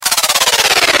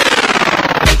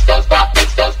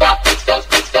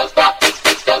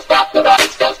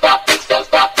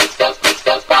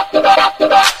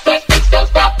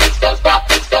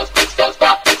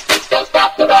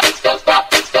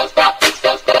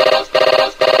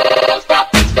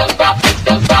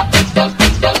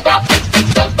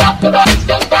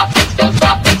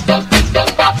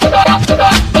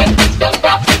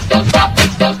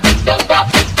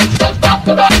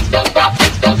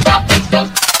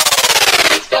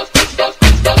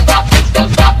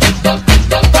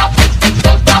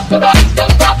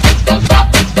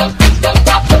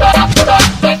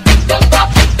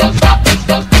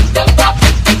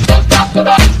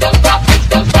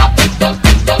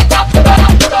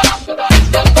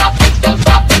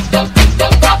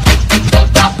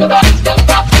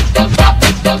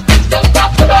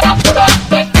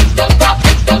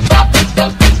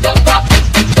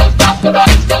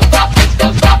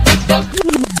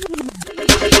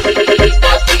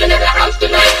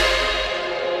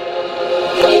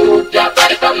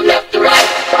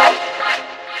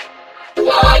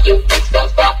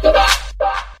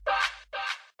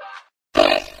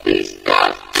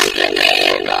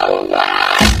know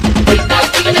why. We start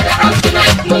singing in the house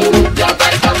tonight. Move your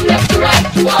body from left to right.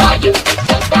 To all you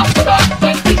don't stop the rock.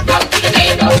 When we start singing,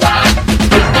 they know why.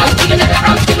 We start singing in the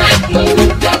house tonight.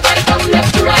 Move your body from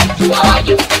left to right. To all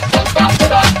you don't stop the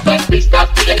rock. When we start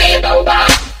singing, they know why.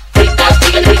 We start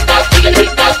singing, we start singing, we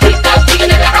start singing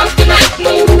in the house tonight.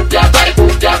 Move your body,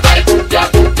 move your body, move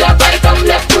your body from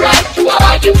left to right. To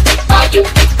all you don't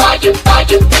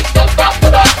stop the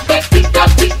rock.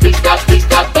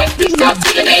 When we start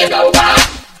singing, they know why.